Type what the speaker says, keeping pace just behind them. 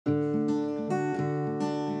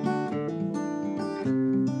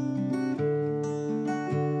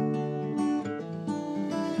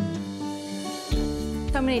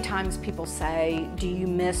So many times people say, do you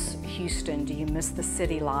miss Houston? Do you miss the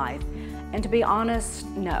city life? And to be honest,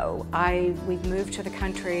 no. We've moved to the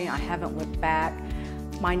country. I haven't looked back.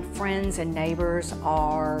 My friends and neighbors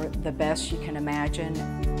are the best you can imagine.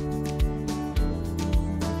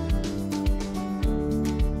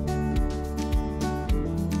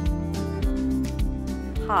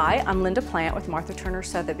 Hi, I'm Linda Plant with Martha Turner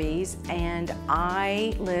Sotheby's, and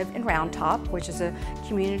I live in Round Top, which is a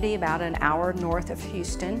community about an hour north of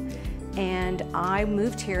Houston. And I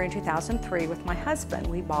moved here in 2003 with my husband.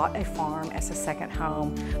 We bought a farm as a second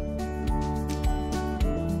home.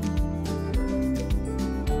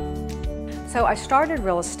 So I started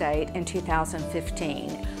real estate in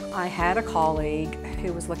 2015. I had a colleague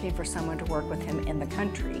who was looking for someone to work with him in the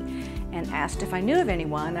country and asked if I knew of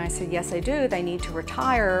anyone. And I said, yes, I do. They need to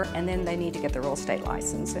retire and then they need to get the real estate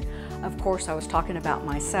license. And of course, I was talking about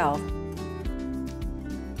myself.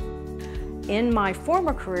 In my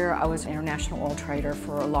former career, I was an international oil trader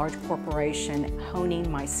for a large corporation,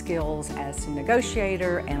 honing my skills as a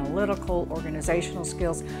negotiator, analytical, organizational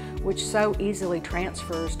skills, which so easily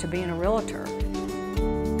transfers to being a realtor.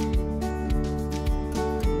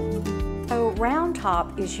 So Round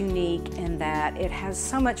Top is unique in that it has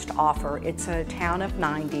so much to offer. It's a town of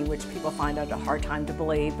 90, which people find it a hard time to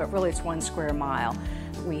believe, but really it's 1 square mile.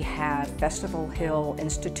 We have Festival Hill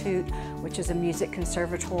Institute, which is a music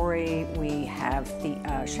conservatory. We have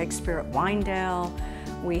the Shakespeare at Winedale.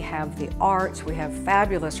 We have the arts. We have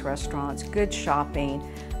fabulous restaurants, good shopping.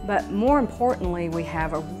 But more importantly, we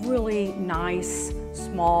have a really nice,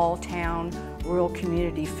 small town, rural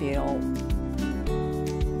community feel.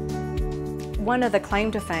 One of the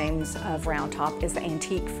claim to fames of Round Top is the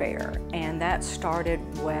Antique Fair, and that started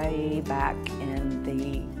way back in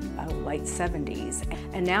the late 70s.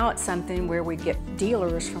 And now it's something where we get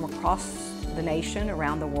dealers from across the nation,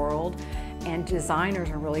 around the world, and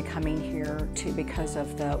designers are really coming here too because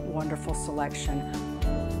of the wonderful selection.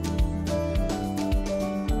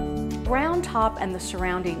 Round Top and the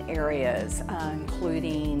surrounding areas,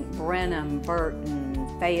 including Brenham,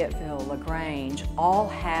 Burton, Fayetteville, LaGrange, all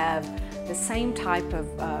have the same type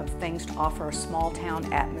of things to offer a small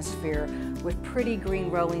town atmosphere with pretty green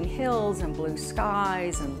rolling hills and blue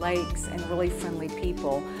skies and lakes and really friendly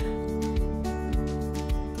people.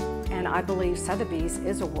 And I believe Sotheby's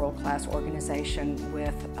is a world-class organization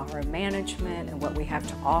with our management and what we have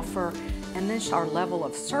to offer, and then our level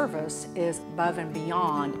of service is above and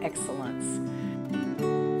beyond excellence.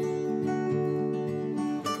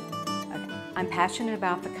 I'm passionate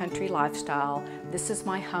about the country lifestyle. This is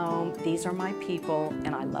my home, these are my people,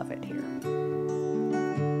 and I love it here.